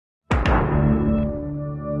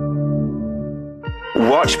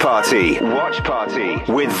Watch Party. Watch Party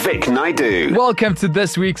with Vic Naidoo. Welcome to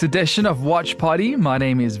this week's edition of Watch Party. My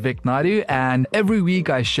name is Vic Naidoo, and every week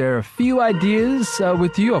I share a few ideas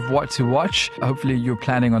with you of what to watch. Hopefully you're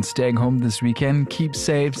planning on staying home this weekend. Keep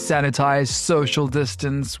safe, sanitize, social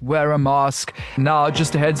distance, wear a mask. Now,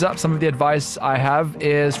 just a heads up, some of the advice I have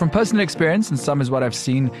is from personal experience, and some is what I've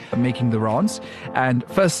seen making the rounds. And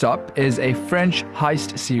first up is a French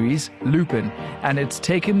heist series, Lupin, and it's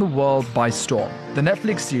taken the world by storm. The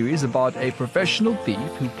Netflix series about a professional thief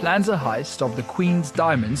who plans a heist of the Queen's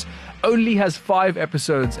diamonds only has 5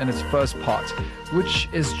 episodes in its first part, which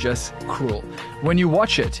is just cruel. When you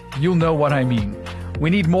watch it, you'll know what I mean. We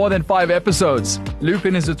need more than 5 episodes.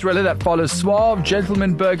 Lupin is a thriller that follows suave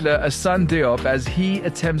gentleman burglar Hassan Diop as he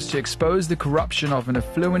attempts to expose the corruption of an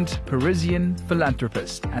affluent Parisian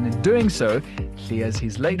philanthropist, and in doing so, clears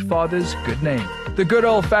his late father's good name. The good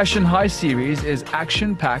old-fashioned heist series is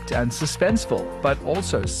action-packed and suspenseful, but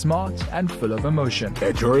also smart and full of emotion.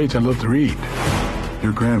 At your age, I love to read.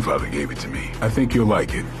 Your grandfather gave it to me. I think you'll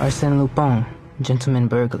like it. Arsène Lupin, gentleman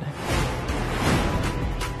burglar.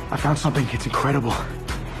 I found something, it's incredible.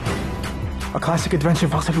 A classic adventure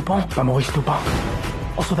of Arsène Lupin by Maurice Lupin.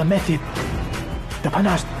 Also the method, the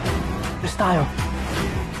panache, the style,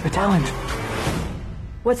 the talent.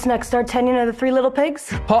 What's next, D'Artagnan and the Three Little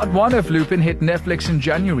Pigs? Part 1 of Lupin hit Netflix in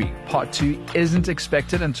January. Part 2 isn't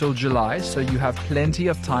expected until July, so you have plenty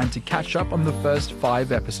of time to catch up on the first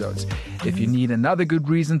 5 episodes. If you need another good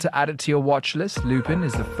reason to add it to your watch list, Lupin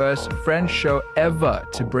is the first French show ever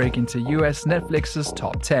to break into US Netflix's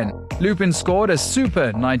top 10. Lupin scored a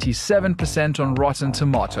super 97% on Rotten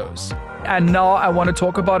Tomatoes. And now I want to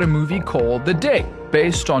talk about a movie called The Dig.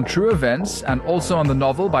 Based on true events and also on the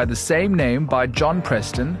novel by the same name by John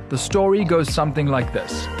Preston, the story goes something like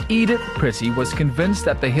this. Edith Pretty was convinced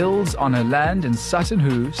that the hills on her land in Sutton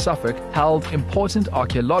Hoo, Suffolk, held important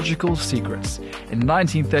archaeological secrets. In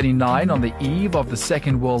 1939, on the eve of the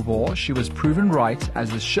Second World War, she was proven right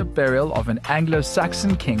as the ship burial of an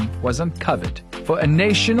Anglo-Saxon king was uncovered. For a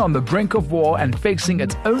nation on the brink of war and facing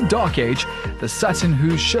its own dark age, the Sutton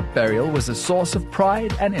Hoo ship burial was a source of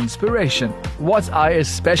pride and inspiration. What I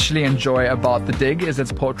especially enjoy about The Dig is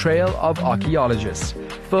its portrayal of archaeologists.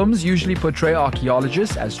 Films usually portray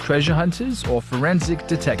archaeologists as treasure hunters or forensic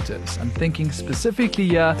detectives. I'm thinking specifically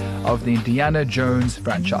here of the Indiana Jones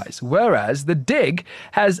franchise, whereas The Dig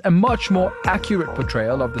has a much more accurate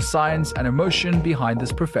portrayal of the science and emotion behind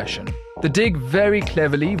this profession. The Dig very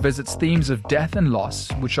cleverly visits themes of death and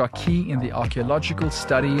loss, which are key in the archaeological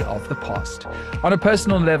study of the past. On a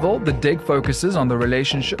personal level, The Dig focuses on the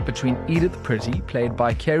relationship between Edith Pretty, played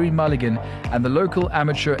by Carey Mulligan, and the local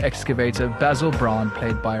amateur excavator Basil Brown,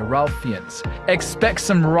 played by Ralph Fiennes. Expect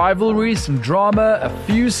some rivalry, some drama, a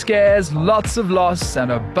few scares, lots of loss,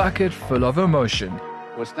 and a bucket full of emotion.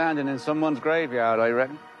 We're standing in someone's graveyard, I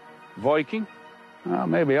reckon. Viking? Oh,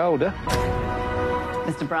 maybe older.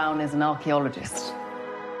 Mr. Brown is an archaeologist.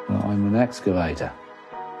 Well, I'm an excavator.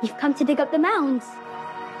 You've come to dig up the mounds.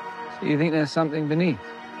 So you think there's something beneath?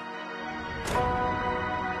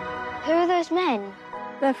 Who are those men?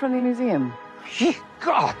 They're from the museum. Ye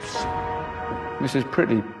gods! Mrs.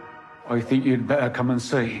 Pretty, I think you'd better come and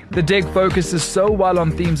see. The Dig focuses so well on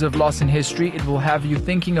themes of loss in history, it will have you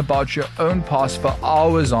thinking about your own past for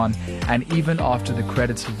hours on, and even after the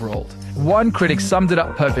credits have rolled. One critic summed it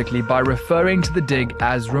up perfectly by referring to The Dig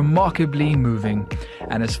as remarkably moving.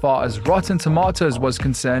 And as far as Rotten Tomatoes was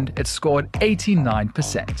concerned, it scored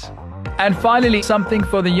 89%. And finally, something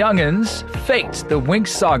for the young'uns. Fate, the Winx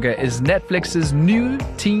Saga is Netflix's new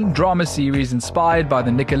teen drama series inspired by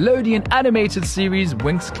the Nickelodeon animated series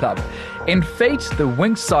Winx Club. In Fate, the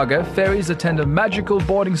Winx Saga, fairies attend a magical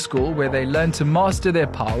boarding school where they learn to master their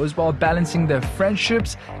powers while balancing their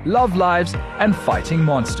friendships, love lives, and fighting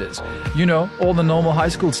monsters. You know, all the normal high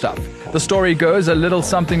school stuff. The story goes a little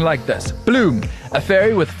something like this. Bloom, a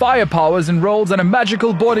fairy with fire powers, enrolls in a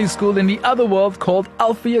magical boarding school in the other world called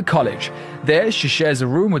FRIYAY College. There, she shares a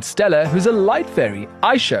room with Stella, who's a light fairy,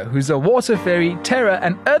 Aisha, who's a water fairy, Terra,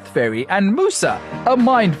 an earth fairy, and Musa, a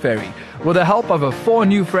mind fairy. With the help of her 4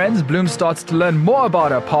 new friends, Bloom starts to learn more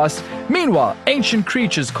about her past. Meanwhile, ancient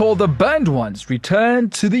creatures called the Burned Ones return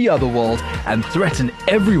to the other world and threaten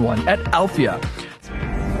everyone at Alfea.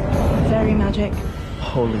 Fairy magic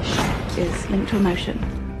Holy shit. is linked to emotion.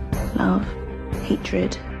 Love,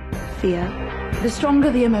 hatred, fear. The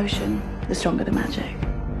stronger the emotion, the stronger the magic.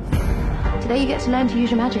 Today you get to learn to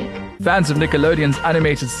use your magic. Fans of Nickelodeon's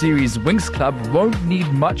animated series Winx Club won't need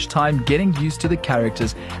much time getting used to the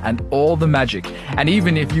characters and all the magic. And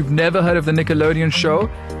even if you've never heard of the Nickelodeon show,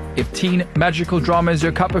 if teen magical drama is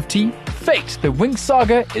your cup of tea, Fate, the Winx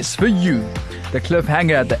Saga is for you. The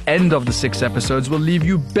cliffhanger at the end of the 6 episodes will leave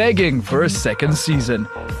you begging for a second season.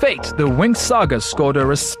 Fate, the Winx Saga, scored a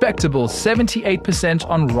respectable 78%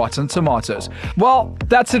 on Rotten Tomatoes. Well,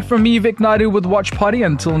 that's it from me, Vic Naidoo, with Watch Party.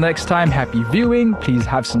 Until next time, happy viewing. Please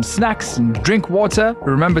have some snacks and drink water.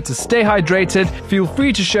 Remember to stay hydrated. Feel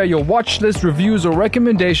free to share your watch list, reviews, or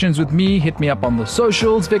recommendations with me. Hit me up on the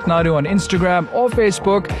socials, Vic Naidoo on Instagram or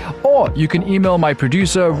Facebook, or you can email my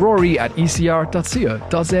producer, Rory, at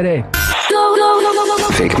ecr.co.za.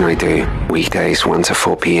 Vic Naidoo, weekdays 1 to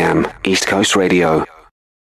 4 p.m. East Coast Radio.